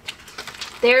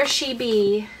 There she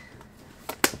be.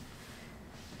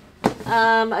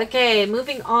 Okay,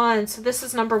 moving on. So this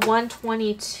is number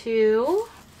 122.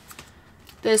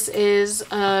 This is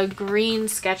a green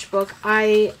sketchbook.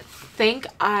 I think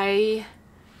I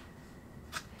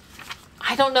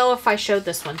don't know if I showed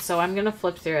this one, so I'm gonna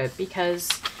flip through it because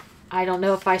I don't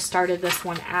know if I started this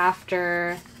one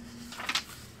after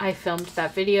I filmed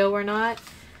that video or not.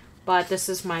 But this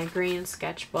is my green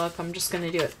sketchbook. I'm just going to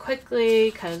do it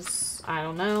quickly because I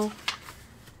don't know.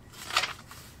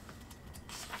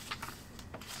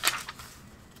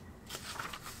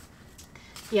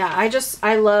 Yeah,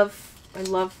 I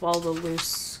love all the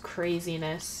loose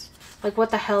craziness. Like, what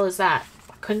the hell is that?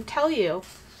 I couldn't tell you.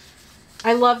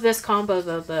 I love this combo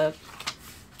though, the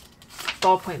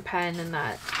ballpoint pen and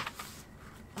that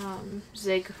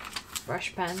Zig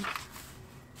brush pen.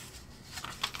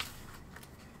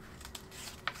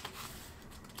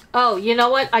 Oh, you know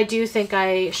what? I do think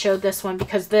I showed this one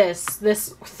because this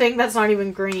thing that's not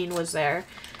even green was there.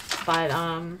 But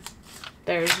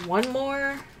there's one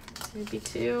more, maybe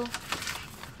two,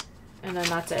 and then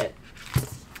that's it.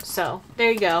 So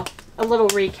there you go. A little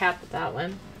recap of that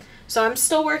one. So I'm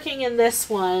still working in this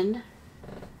one,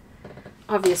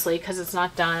 obviously, because it's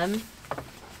not done.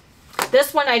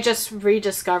 This one I just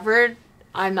rediscovered.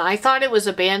 I thought it was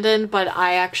abandoned, but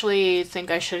I actually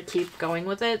think I should keep going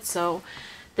with it. So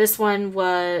this one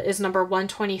is number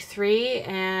 123,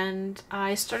 and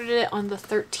I started it on the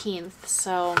 13th.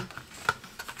 So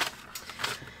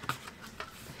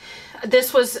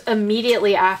this was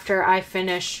immediately after I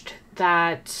finished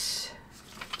that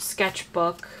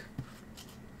sketchbook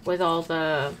with all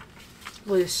the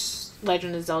loose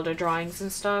Legend of Zelda drawings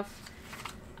and stuff.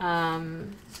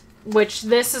 Which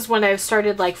this is when I've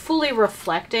started like fully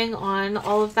reflecting on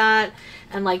all of that.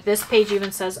 And like this page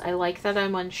even says, I like that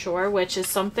I'm unsure, which is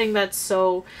something that's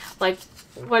so like,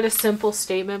 what a simple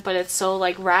statement, but it's so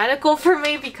like radical for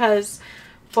me because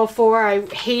before I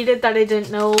hated that I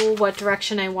didn't know what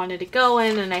direction I wanted to go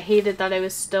in, and I hated that I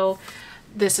was still,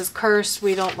 this is cursed,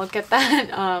 we don't look at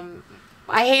that.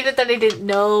 I hated that I didn't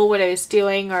know what I was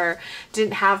doing or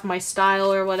didn't have my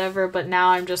style or whatever, but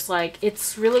now I'm just like,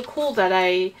 it's really cool that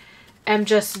I am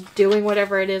just doing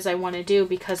whatever it is I want to do,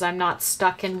 because I'm not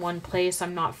stuck in one place.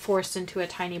 I'm not forced into a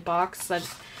tiny box that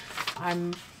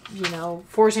I'm, you know,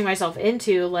 forcing myself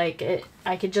into. Like,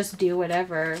 I could just do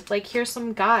whatever. Like, here's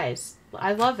some guys.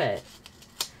 I love it.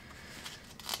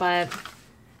 But,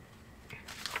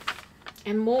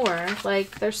 and more,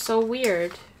 like, they're so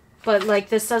weird. But, like,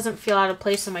 this doesn't feel out of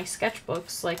place in my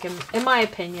sketchbooks, like, in my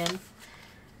opinion.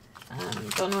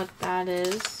 Don't know what that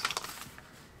is.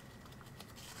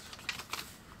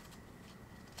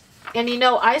 And, you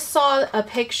know, I saw a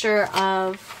picture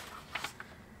of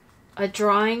a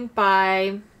drawing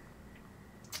by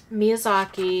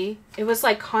Miyazaki. It was,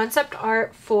 like, concept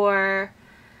art for,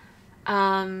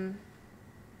 I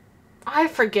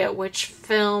forget which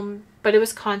film, but it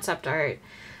was concept art.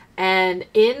 And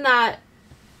in that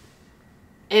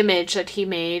image that he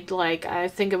made, like, I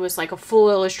think it was like a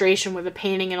full illustration with a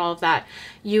painting and all of that,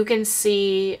 you can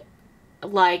see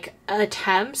like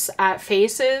attempts at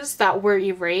faces that were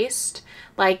erased,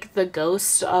 like the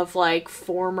ghosts of like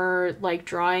former like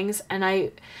drawings.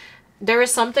 And there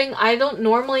is something I don't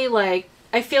normally like.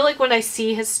 I feel like when I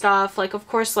see his stuff, like, of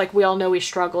course, like, we all know he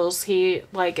struggles, he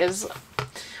like is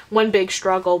one big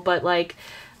struggle, but like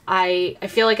I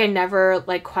feel like I never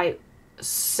like quite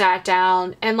sat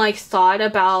down and like thought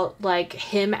about like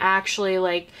him actually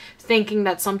like thinking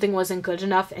that something wasn't good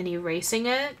enough and erasing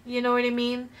it, you know what I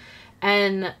mean?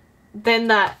 And then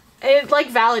that, it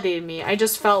like validated me. I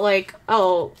just felt like,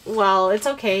 oh, well, it's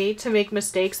okay to make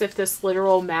mistakes if this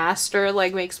literal master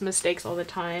like makes mistakes all the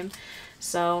time.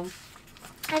 So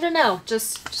I don't know,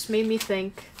 just made me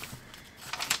think.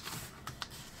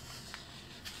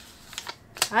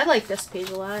 I like this page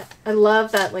a lot. I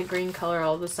love that like green color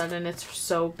all of a sudden. It's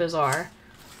so bizarre.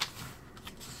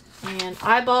 And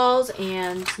eyeballs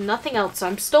and nothing else. So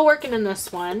I'm still working in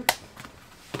this one.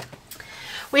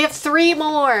 We have 3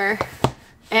 more.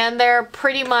 And they're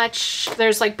pretty much,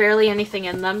 there's like barely anything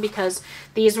in them, because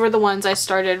these were the ones I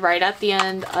started right at the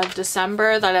end of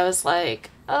December that I was like,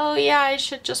 oh yeah, I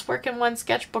should just work in one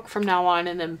sketchbook from now on.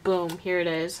 And then boom, here it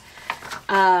is.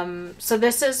 So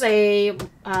this is a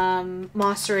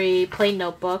Mossery plain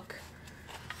notebook,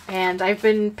 and I've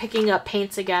been picking up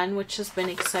paints again, which has been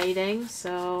exciting.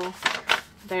 So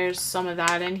there's some of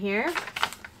that in here.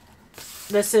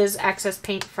 This is excess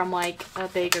paint from like a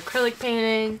big acrylic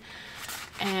painting,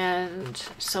 and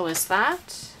so is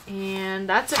that. And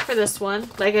that's it for this one.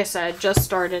 Like I said, just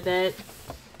started it,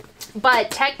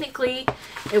 but technically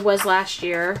it was last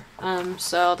year,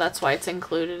 so that's why it's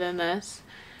included in this.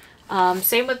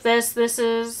 Same with this. This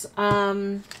is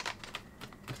a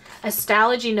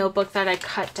Stalogy notebook that I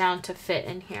cut down to fit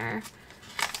in here.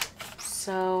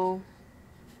 So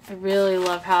I really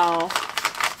love how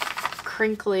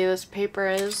crinkly this paper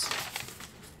is.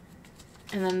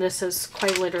 And then this is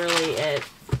quite literally it.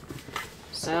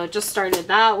 So just started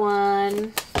that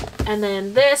one. And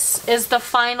then this is the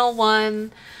final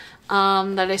one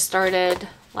that I started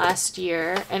last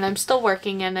year, and I'm still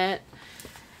working in it.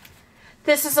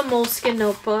 This is a moleskin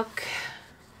notebook.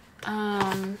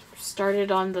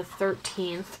 Started on the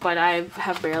 13th, but I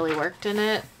have barely worked in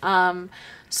it.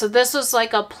 So this was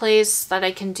like a place that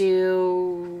I can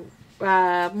do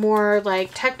more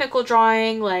like technical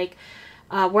drawing, like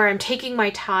where I'm taking my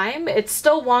time. It's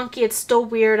still wonky, it's still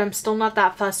weird, I'm still not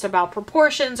that fussed about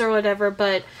proportions or whatever,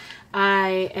 but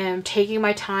I am taking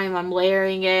my time, I'm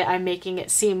layering it, I'm making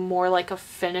it seem more like a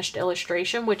finished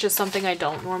illustration, which is something I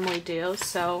don't normally do.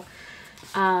 So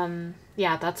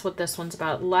yeah, that's what this one's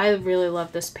about. I really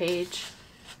love this page.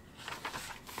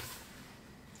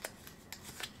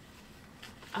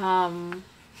 Same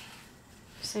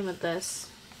with this.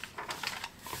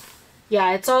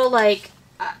 Yeah, it's all like,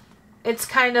 it's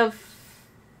kind of,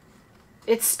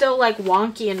 it's still like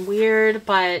wonky and weird,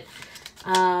 but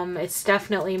it's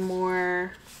definitely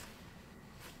more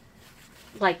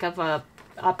like of a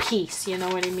piece, you know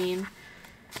what I mean?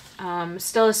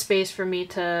 Still a space for me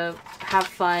to have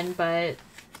fun, but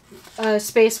a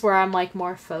space where I'm like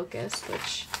more focused,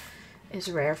 which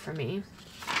is rare for me.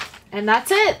 And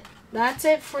that's it. That's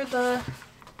it for the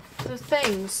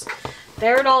things.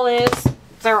 There it all is.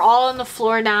 They're all on the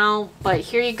floor now, but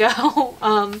here you go.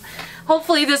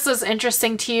 hopefully this was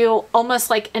interesting to you. Almost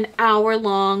like an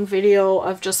hour-long video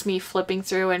of just me flipping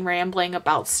through and rambling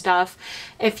about stuff.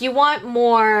 If you want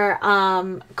more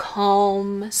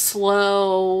calm,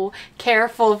 slow,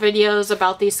 careful videos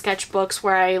about these sketchbooks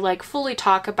where I like fully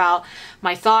talk about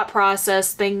my thought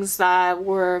process, things that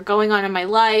were going on in my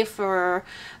life, or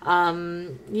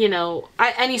you know,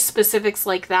 any specifics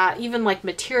like that, even like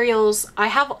materials, I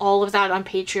have all of that on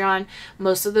Patreon.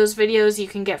 Most of those videos you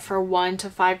can get for $1 to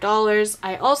 $5.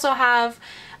 I also have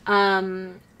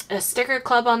a sticker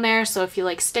club on there, so if you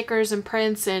like stickers and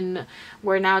prints, and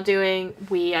we're now doing,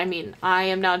 I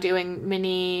am now doing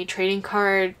mini trading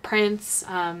card prints,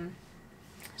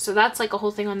 so that's like a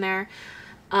whole thing on there.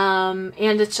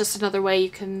 And it's just another way you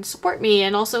can support me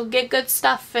and also get good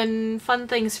stuff and fun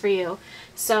things for you.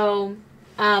 So,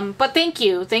 but thank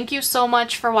you so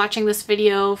much for watching this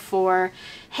video, for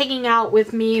hanging out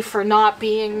with me, for not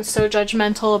being so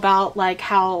judgmental about like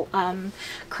how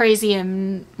crazy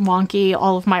and wonky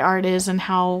all of my art is and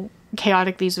how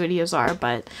chaotic these videos are.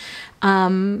 But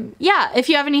yeah, if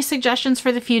you have any suggestions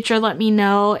for the future, let me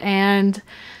know. And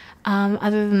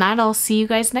other than that, I'll see you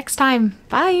guys next time.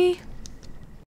 Bye!